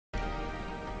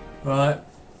Right,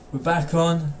 we're back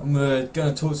on, and we're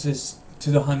going to talk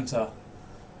to the hunter.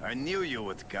 I knew you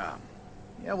would come.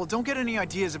 Yeah, well, don't get any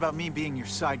ideas about me being your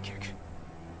sidekick.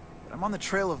 But I'm on the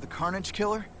trail of the Carnage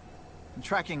Killer, and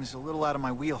tracking's a little out of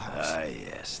my wheelhouse. Ah,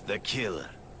 yes, the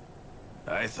killer.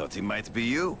 I thought he might be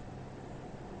you.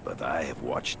 But I have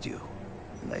watched you,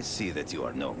 and I see that you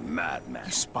are no madman.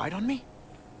 You spied on me?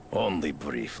 Only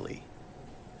briefly.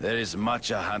 There is much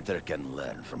a hunter can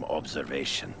learn from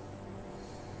observation.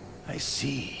 I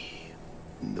see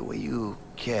the way you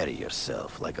carry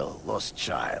yourself like a lost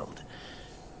child.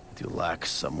 That you lack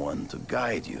someone to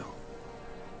guide you,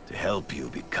 to help you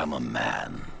become a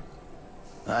man.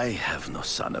 I have no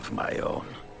son of my own.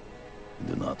 I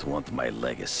do not want my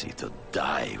legacy to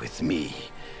die with me.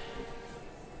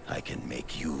 I can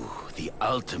make you the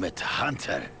ultimate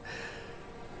hunter.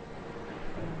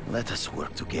 Let us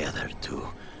work together to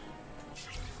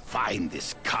find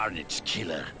this Carnage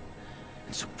Killer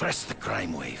and suppress the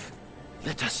crime wave.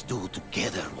 Let us do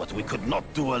together what we could not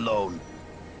do alone.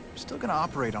 I'm still gonna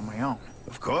operate on my own.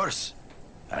 Of course,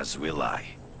 as will I.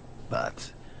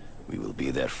 But we will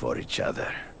be there for each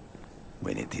other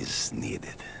when it is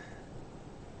needed.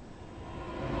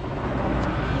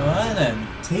 Right then,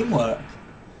 teamwork.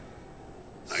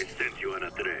 I sent you an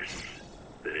address.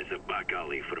 There is a back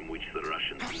alley from which the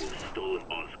Russians move stolen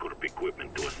Oscorp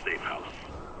equipment to a safe house.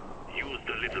 Use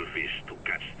the little fish to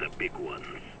catch the big ones.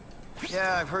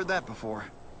 Yeah, I've heard that before.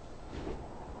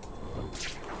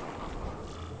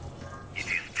 It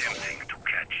is tempting to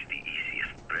catch the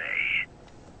easiest prey,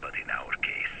 but in our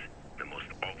case, the most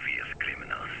obvious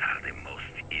criminals are the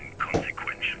most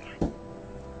inconsequential.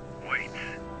 Wait.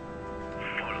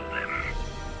 Follow them.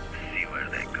 See where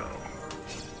they go.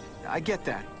 I get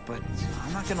that, but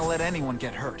I'm not gonna let anyone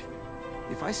get hurt.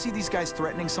 If I see these guys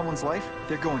threatening someone's life,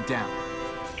 they're going down.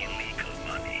 Illegal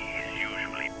money is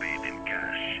usually paid in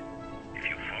cash. If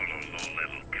you follow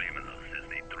low-level criminals as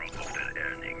they drop off their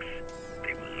earnings,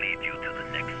 they will lead you to the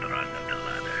next rung of the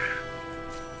ladder.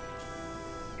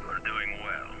 You are doing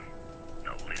well.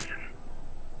 Now listen.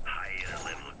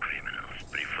 Higher-level criminals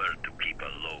prefer to keep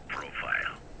a low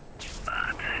profile.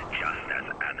 But just as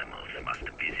animals must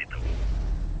visit a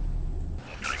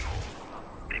watering hole,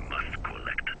 they must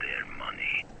collect their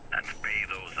money and pay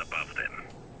those above them.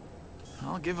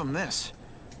 I'll give them this.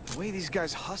 The way these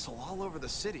guys hustle all over the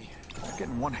city, they're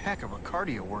getting one heck of a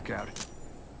cardio workout.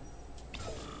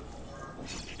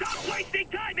 Stop wasting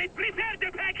time and prepare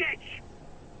the package!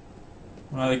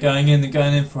 Right, they're going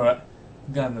in for it.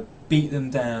 I'm going to beat them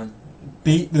down.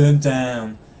 Beat them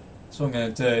down. That's what I'm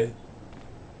going to do.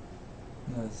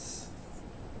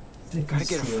 Gotta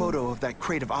get a photo of that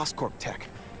crate of Oscorp tech,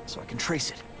 so I can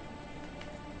trace it.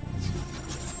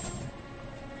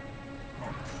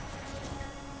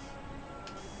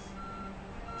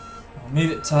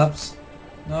 Move it, Tubbs.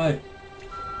 No. Here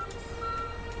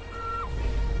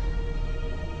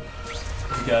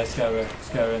you go, let's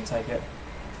go and take it.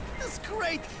 This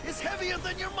crate is heavier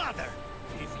than your mother.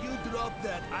 If you drop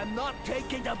that, I'm not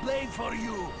taking the blame for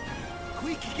you.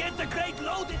 Quick, get the crate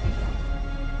loaded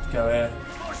Let's go here.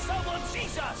 before someone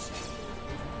sees us.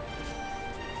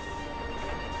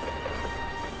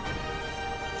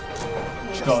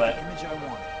 Just Got the it. image I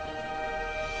want.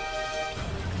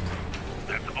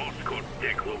 That Oscorp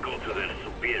tech will go to their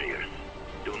superiors.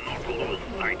 Do not lose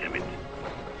sight of it.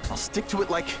 I'll stick to it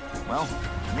like, well,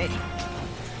 me.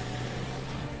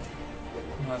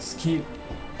 Let's keep.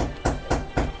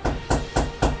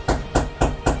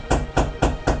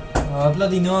 Oh,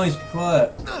 bloody noise, be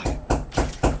quiet.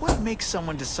 What makes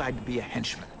someone decide to be a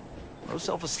henchman? Low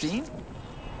self-esteem?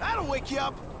 That'll wake you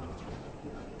up.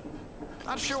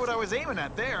 Not sure what I was aiming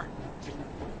at there.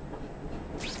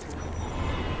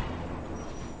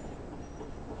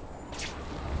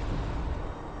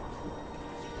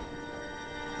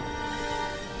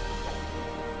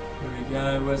 Here we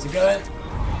go, where's it going?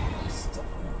 Stop.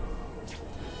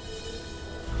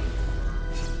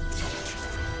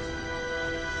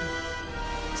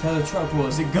 Tell the truck what,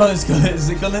 is it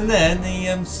gone in there in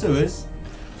the sewers?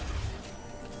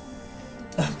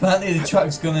 Apparently the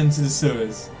truck's gone into the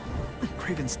sewers.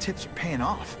 Craven's tips are paying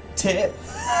off. Tip?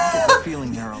 I get the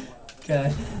feeling they're a...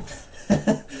 Okay.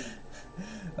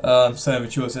 Oh, I'm so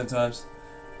mature sometimes.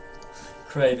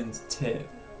 Craven's tip.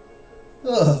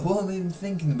 Ugh, what am I even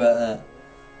thinking about that?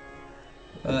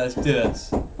 Let's do this.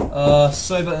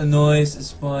 Sorry about the noise.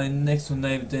 It's my next door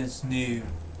neighbour doing some new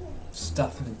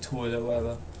stuff in the toilet or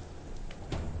whatever.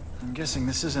 I'm guessing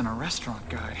this isn't a restaurant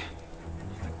guide.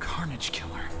 The Carnage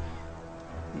Killer.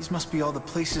 These must be all the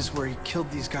places where he killed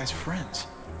these guys' friends.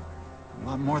 A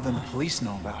lot more than the police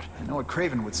know about. I know what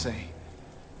Craven would say.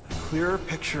 Clearer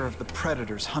picture of the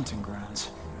Predator's hunting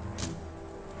grounds.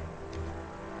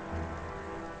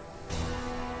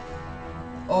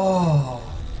 Oh,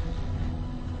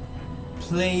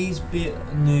 please be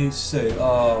a new suit.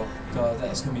 Oh god,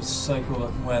 that's gonna be so cool. I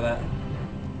can wear that.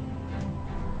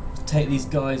 Take these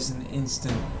guys in an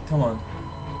instant. Come on.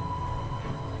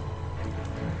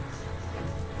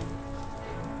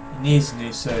 He needs a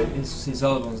new suit. His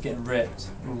other one's getting ripped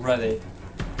already.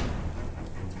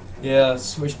 Yeah, I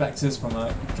switched back to this one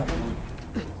like a couple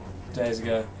of days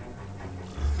ago.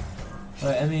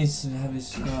 Right, enemies have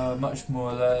this much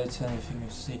more alert to anything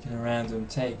sneaking around them.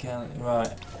 Take out.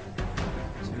 Right.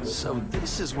 So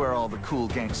this is where all the cool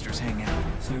gangsters hang out.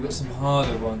 So we've got some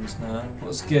harder ones now.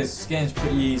 What's good? This game's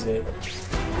pretty easy.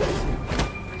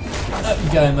 Up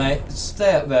you go, mate.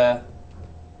 Stay up there.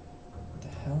 What the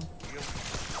hell?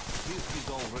 This is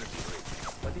already ready,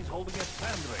 but he's holding a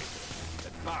fundraiser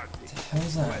at party. What the hell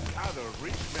is that? Let other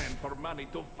rich men for money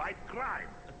to fight crime.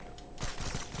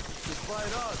 To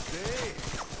fight us, eh?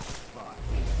 Fine.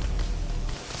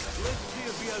 Let's see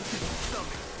if he has his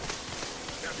stomach.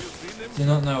 Have you seen him? Do you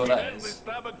not know what He that has the is?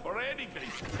 stomach for anything.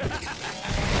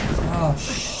 Oh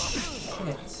shit!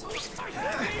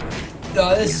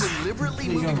 No, this is Deliberately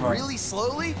completely moving wrong. really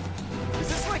slowly? Is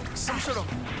this like some sort of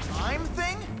time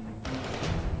thing?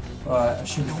 Right, I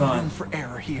should be No fine. room for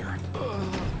error here.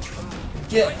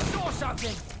 Get.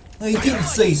 No, you didn't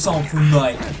see something,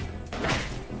 mate.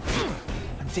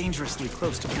 I'm dangerously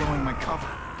close to blowing my cover.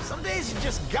 Some days you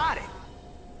just got it.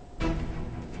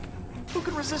 Who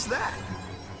can resist that?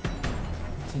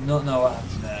 Do not know what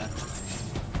happened there.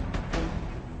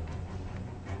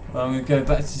 Well, I'm gonna go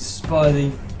back to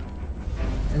Spidey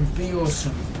and be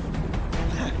awesome.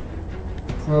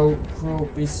 Crow,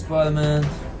 be Spiderman.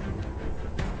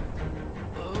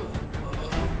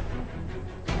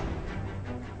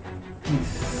 You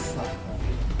fucker.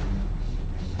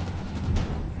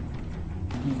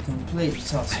 You complete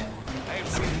tussle. I have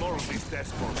seen more of these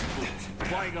task force fools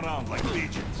flying around like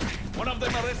pigeons. One of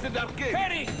them arrested our kid.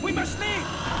 Harry, we must leave!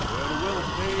 We're well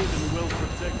paid and well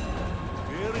protected.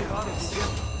 Very hard to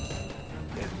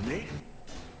get. And me?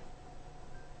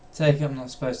 Take it, I'm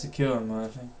not supposed to kill him or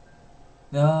anything.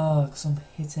 No, because I'm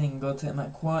hitting. God, take him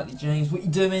out quietly, James. What you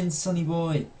doing, sonny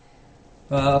boy?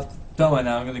 Well, I've done it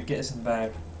now. I'm going to get us in the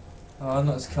bag. Oh,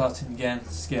 not this cartoon again.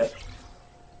 Skip.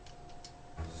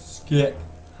 Skip.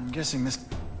 I'm guessing this...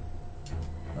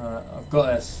 Alright, I've got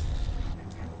this.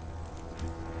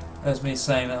 That's me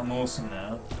saying that I'm awesome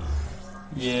now.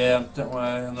 Yeah, don't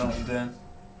worry, I know what I'm doing.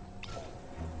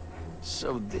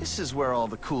 So this is where all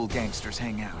the cool gangsters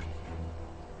hang out.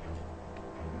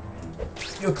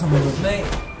 You're coming with me.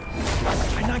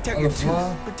 I knocked out your Au tooth,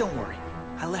 revoir. but don't worry.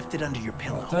 I left it under your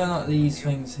pillow. I don't like these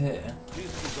things here. This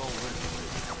is already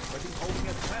ready, but he's holding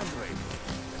a fundraiser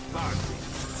at party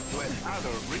to let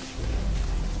other rich men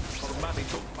for money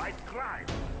to fight crime.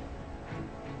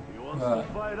 He wants Right.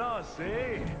 to fight us,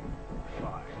 eh?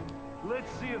 Fine.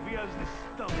 Let's see if he has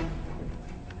the stomach.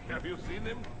 Have you seen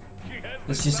him? He has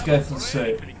Let's the just go stomach for the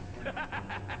suit. anything.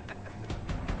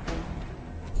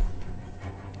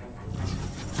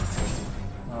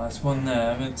 Oh, there's one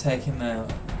there. I'm going to take him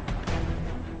out.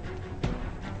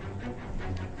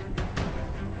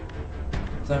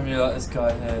 Don't really like this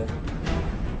guy here.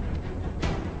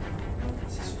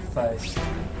 It's his face.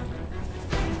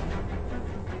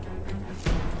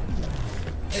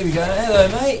 Here we go. Hello,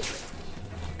 mate.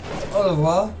 Au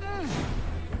revoir.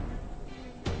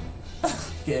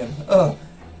 Get him. Oh.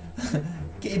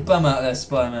 Get your bum out there,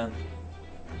 Spider-Man.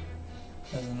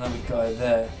 There's another guy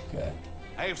there. Okay.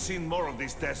 I have seen more of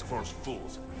these task force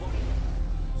fools.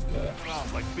 Let's go.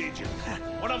 Around like pigeons.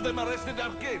 One of them arrested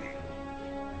our kid.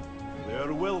 They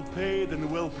are well paid and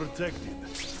well protected.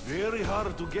 Very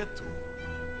hard to get to.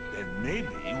 Then maybe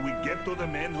we get to the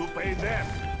men who pay them.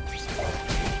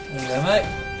 There you go, mate.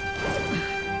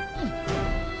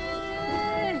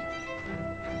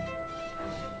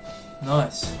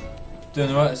 Nice. Doing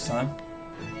alright this time.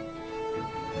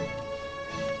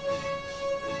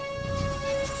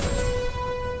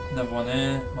 Another one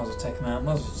here. Might as well take him out.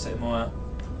 Might as well set him all out.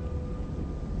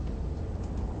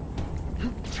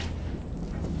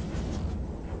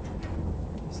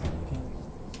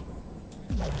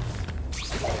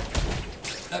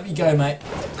 There you go, mate.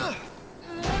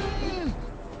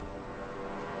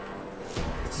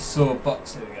 It's a sore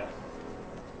box. Here we go.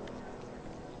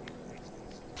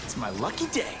 It's my lucky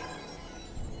day.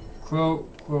 Crow.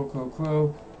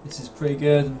 This is pretty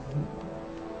good.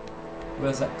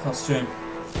 Where's that costume?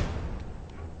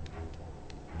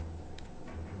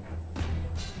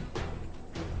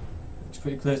 Looks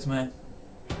pretty clear to me.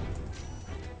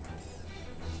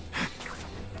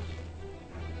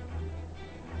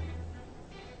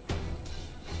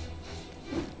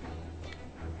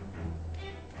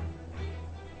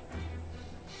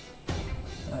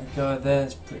 guy there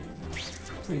is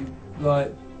pretty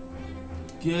like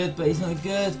good, but he's not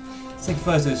good. Let's take a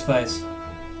photo of his face.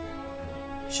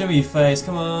 Show me your face,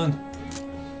 come on.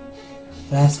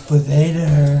 That's for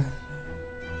later.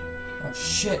 Oh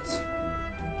shit. This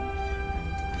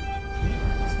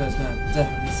guy's gonna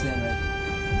definitely see me.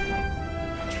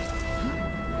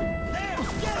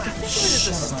 Think of it as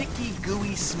a sticky,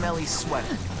 gooey, smelly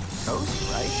sweater.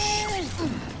 Toast, right?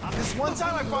 This one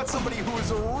time I fought somebody who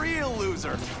was a real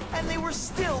loser, and they were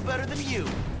still better than you.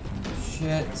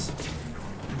 Shit.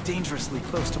 Dangerously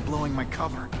close to blowing my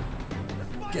cover.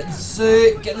 Get the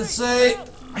suit, get the suit!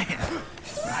 Man,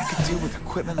 I could do with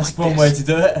equipment That's like one this. way to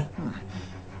do it.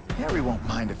 Harry won't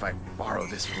mind if I borrow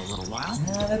this for a little while.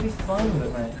 Nah, they'll be fine with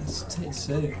it, mate. Just take the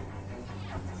suit.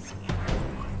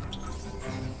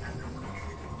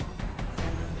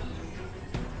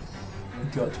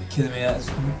 You got to be kidding me, that's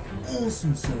an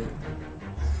awesome suit.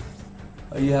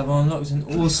 Oh, you have unlocked an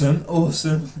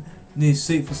awesome new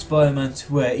suit for Spider-Man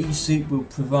to wear. Each suit will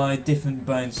provide different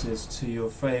bonuses to your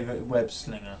favourite web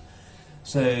slinger.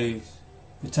 So,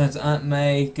 return to Aunt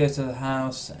May, go to the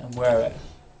house and wear it.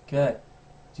 Okay.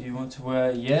 Do you want to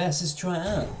wear it? Yes, let's try it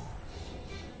out.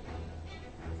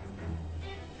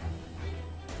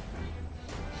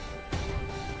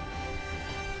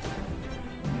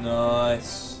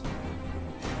 Nice.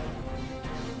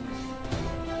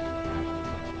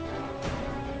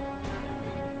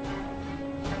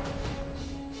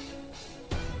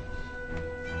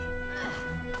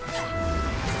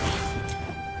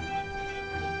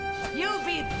 You'll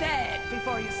be dead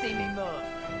before you see me move.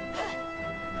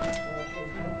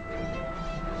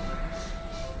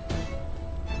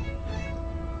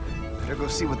 Better go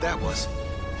see what that was.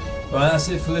 Right, that's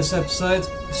it for this episode.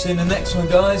 See you in the next one,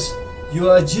 guys. You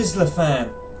are a Jizzla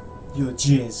fan. You're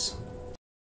jizz.